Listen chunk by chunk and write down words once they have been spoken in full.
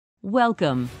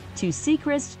Welcome to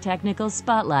Sechrist Technical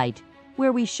Spotlight,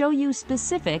 where we show you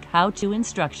specific how-to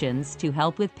instructions to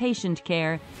help with patient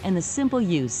care and the simple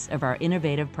use of our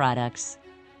innovative products.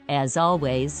 As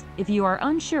always, if you are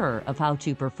unsure of how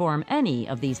to perform any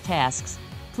of these tasks,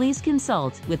 please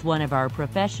consult with one of our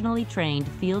professionally trained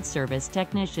field service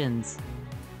technicians.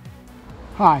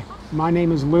 Hi, my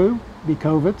name is Lou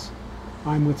Bikovitz.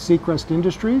 I'm with Sechrist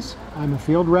Industries. I'm a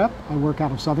field rep. I work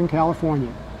out of Southern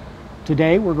California.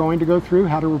 Today we're going to go through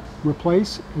how to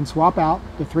replace and swap out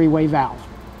the three-way valve.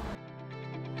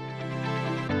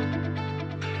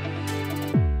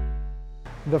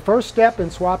 The first step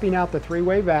in swapping out the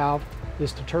three-way valve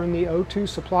is to turn the O2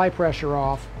 supply pressure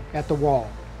off at the wall.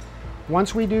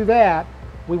 Once we do that,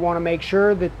 we want to make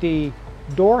sure that the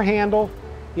door handle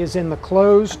is in the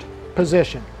closed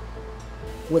position.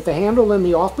 With the handle in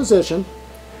the off position,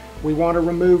 we want to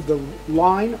remove the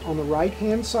line on the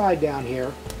right-hand side down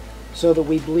here so that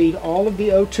we bleed all of the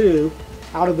O2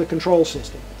 out of the control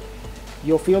system.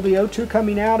 You'll feel the O2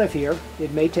 coming out of here.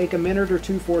 It may take a minute or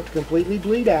two for it to completely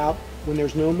bleed out. When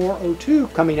there's no more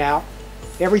O2 coming out,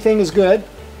 everything is good,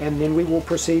 and then we will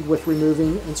proceed with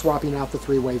removing and swapping out the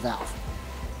three-way valve.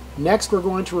 Next, we're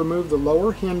going to remove the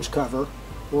lower hinge cover,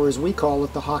 or as we call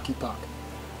it, the hockey puck.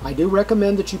 I do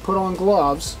recommend that you put on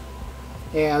gloves,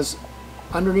 as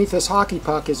underneath this hockey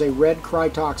puck is a red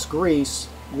Krytox grease,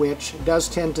 which does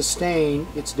tend to stain.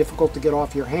 It's difficult to get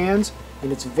off your hands,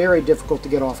 and it's very difficult to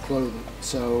get off clothing.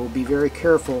 So be very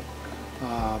careful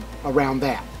around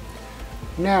that.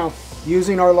 Now,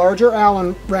 using our larger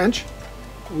Allen wrench,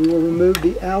 we will remove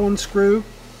the Allen screw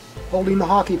holding the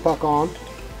hockey puck on.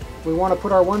 We want to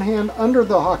put our one hand under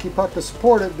the hockey puck to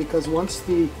support it, because once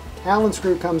the Allen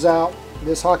screw comes out,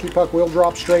 this hockey puck will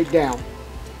drop straight down.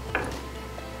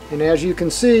 And as you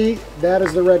can see, that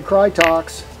is the red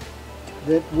Krytox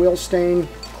that will stain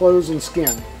clothes and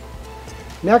skin.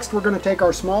 Next, we're going to take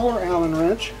our smaller Allen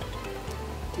wrench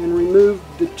and remove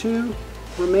the two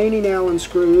remaining Allen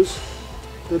screws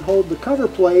that hold the cover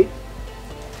plate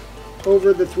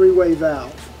over the three-way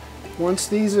valve. Once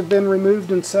these have been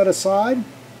removed and set aside,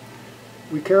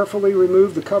 we carefully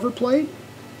remove the cover plate,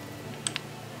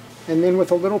 and then with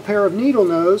a little pair of needle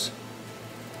nose,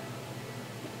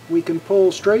 we can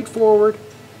pull straight forward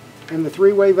and the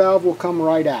three-way valve will come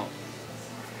right out.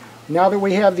 Now that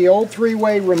we have the old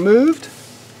three-way removed,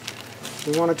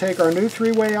 we want to take our new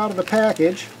three-way out of the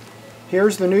package.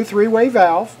 Here's the new three-way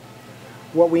valve.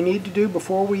 What we need to do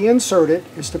before we insert it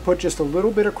is to put just a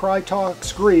little bit of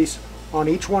Krytox grease on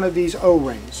each one of these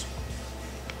O-rings.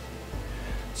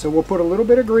 So we'll put a little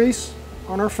bit of grease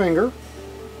on our finger,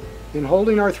 and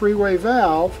holding our three-way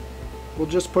valve, we'll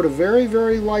just put a very,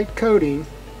 very light coating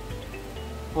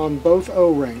on both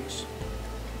O-rings.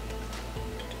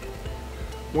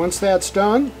 Once that's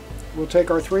done, we'll take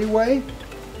our three-way,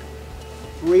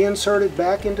 reinsert it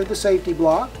back into the safety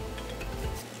block,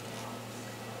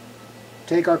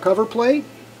 take our cover plate,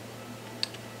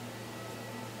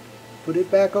 put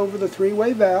it back over the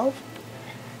three-way valve,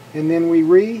 and then we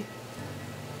reinsert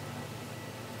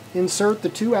the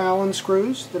two Allen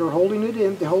screws that are holding it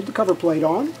in to hold the cover plate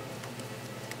on.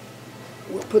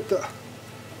 We'll put the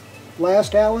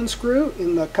last Allen screw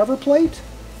in the cover plate.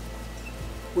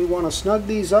 We want to snug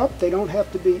these up. They don't have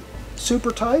to be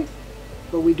super tight,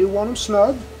 but we do want them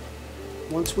snug.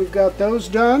 Once we've got those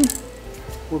done,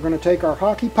 we're going to take our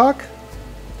hockey puck,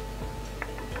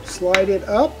 slide it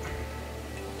up,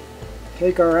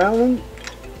 take our Allen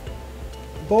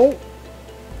bolt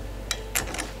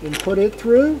and put it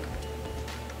through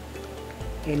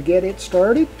and get it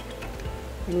started.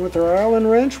 And with our Allen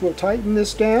wrench, we'll tighten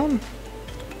this down.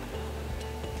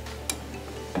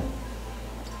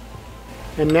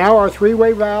 And now our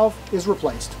three-way valve is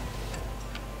replaced.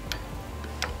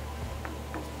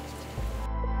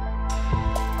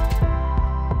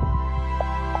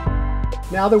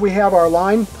 Now that we have our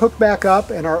line hooked back up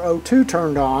and our O2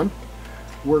 turned on,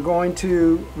 we're going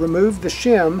to remove the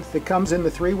shim that comes in the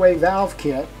three-way valve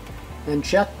kit and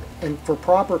check for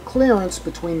proper clearance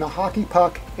between the hockey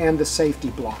puck and the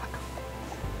safety block.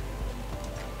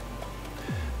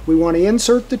 We want to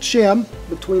insert the shim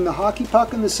between the hockey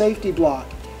puck and the safety block.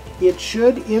 It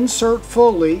should insert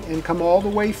fully and come all the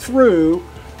way through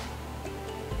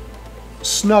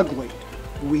snugly.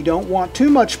 We don't want too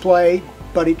much play,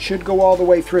 but it should go all the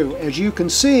way through. As you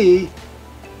can see,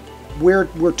 we're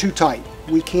too tight.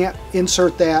 We can't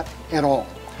insert that at all.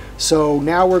 So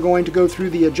now we're going to go through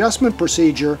the adjustment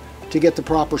procedure to get the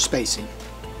proper spacing.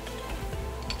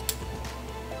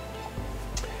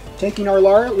 Taking our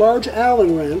large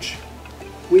Allen wrench,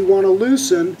 we want to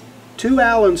loosen two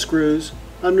Allen screws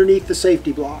underneath the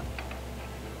safety block.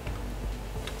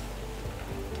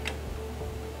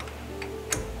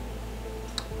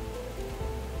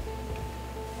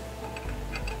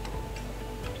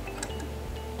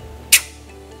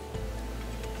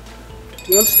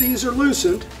 Once these are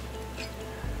loosened,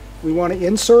 we want to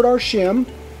insert our shim.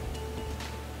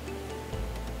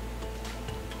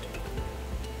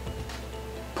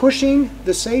 Pushing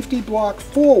the safety block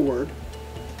forward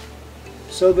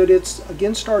so that it's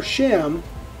against our shim,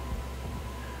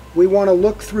 we want to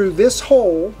look through this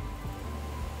hole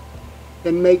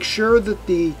and make sure that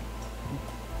the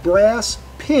brass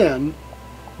pin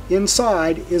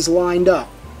inside is lined up.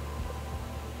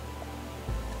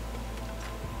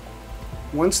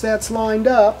 Once that's lined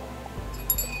up,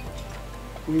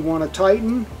 we want to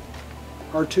tighten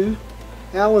our 2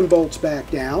 Allen bolts back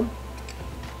down.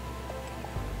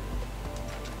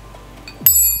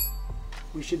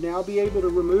 We should now be able to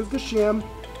remove the shim,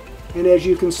 and as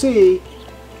you can see,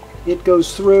 it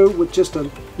goes through with just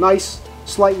a nice,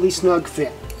 slightly snug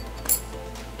fit.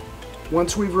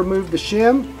 Once we've removed the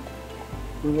shim,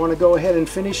 we want to go ahead and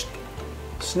finish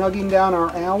snugging down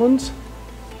our Allens.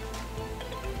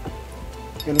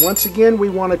 And once again, we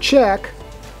want to check,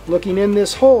 looking in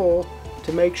this hole,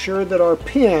 to make sure that our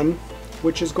pin,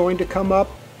 which is going to come up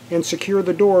and secure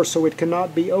the door so it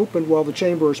cannot be opened while the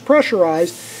chamber is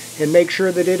pressurized, and make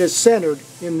sure that it is centered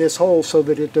in this hole so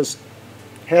that it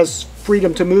has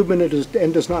freedom to movement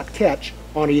and does not catch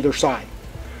on either side.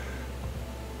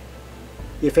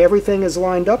 If everything is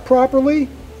lined up properly,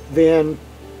 then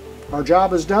our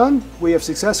job is done. We have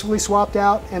successfully swapped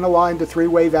out and aligned the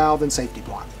 3-way valve and safety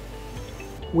block.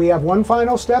 We have one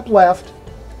final step left,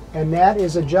 and that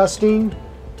is adjusting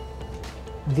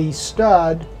the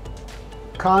stud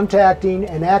contacting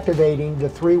and activating the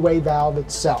 3-way valve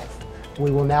itself.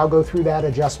 We will now go through that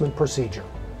adjustment procedure.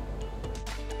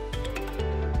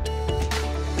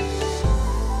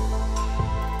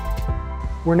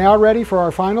 We're now ready for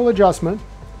our final adjustment,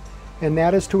 and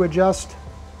that is to adjust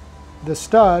the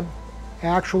stud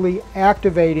actually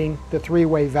activating the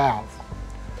 3-way valve.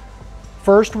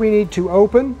 First, we need to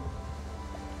open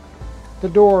the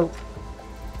door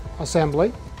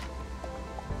assembly.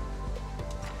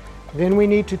 Then we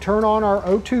need to turn on our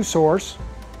O2 source.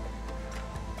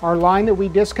 Our line that we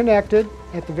disconnected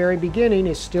at the very beginning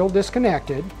is still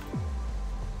disconnected.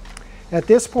 At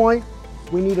this point,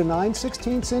 we need a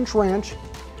 9/16 inch wrench,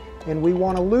 and we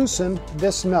want to loosen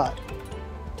this nut.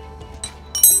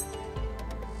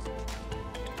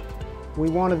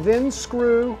 We want to then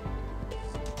screw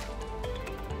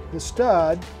the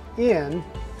stud in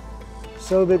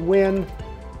so that when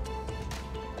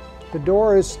the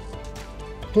door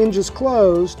hinge is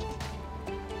closed,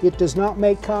 it does not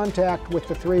make contact with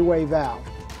the 3-way valve.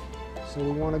 So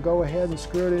we want to go ahead and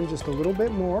screw it in just a little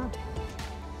bit more.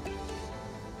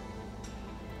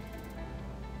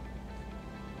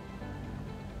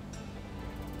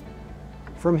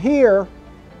 From here,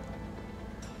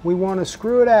 we want to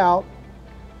screw it out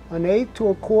 1/8 to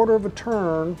 1/4 of a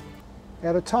turn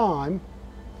at a time,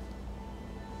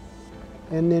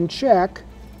 and then check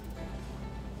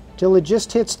till it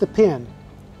just hits the pin.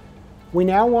 We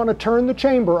now want to turn the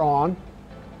chamber on,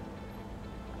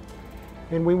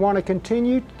 and we want to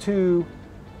continue to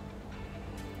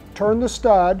turn the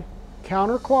stud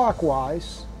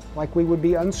counterclockwise, like we would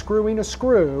be unscrewing a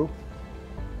screw,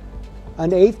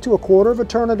 1/8 to 1/4 of a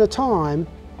turn at a time,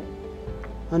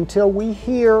 until we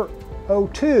hear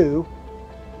O2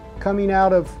 coming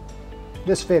out of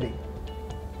this fitting.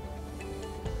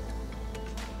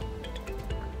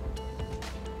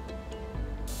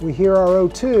 We hear our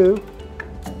O2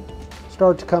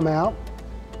 start to come out,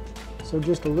 so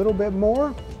just a little bit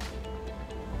more.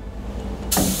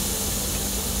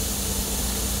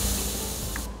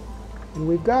 And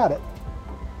we've got it.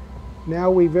 Now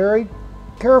we very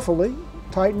carefully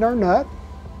tighten our nut,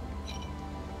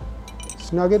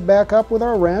 snug it back up with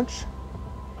our wrench,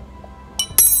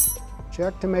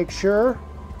 check to make sure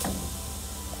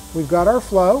we've got our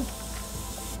flow.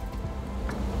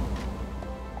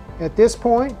 At this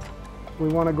point, we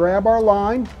want to grab our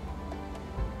line,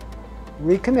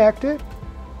 reconnect it,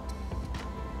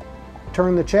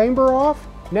 turn the chamber off.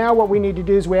 Now what we need to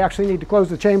do is we actually need to close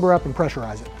the chamber up and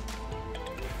pressurize it.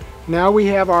 Now we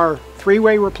have our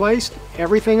 3-way replaced,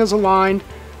 everything is aligned.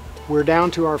 We're down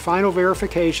to our final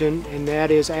verification, and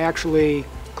that is actually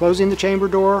closing the chamber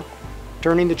door,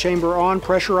 turning the chamber on,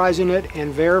 pressurizing it,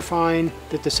 and verifying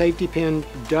that the safety pin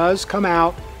does come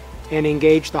out and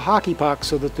engage the hockey puck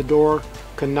so that the door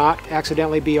cannot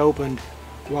accidentally be opened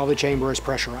while the chamber is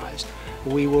pressurized.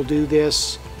 We will do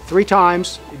this 3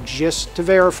 times just to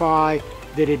verify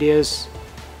that it is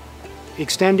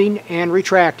extending and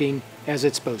retracting as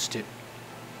it's supposed to.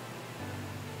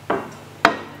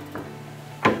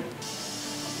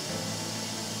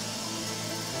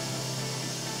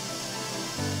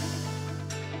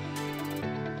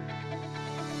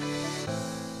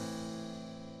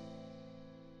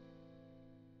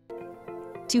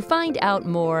 To find out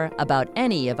more about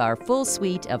any of our full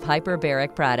suite of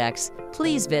hyperbaric products,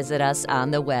 please visit us on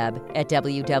the web at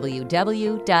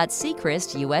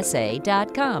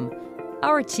www.sechristUSA.com.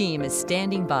 Our team is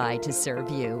standing by to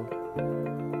serve you.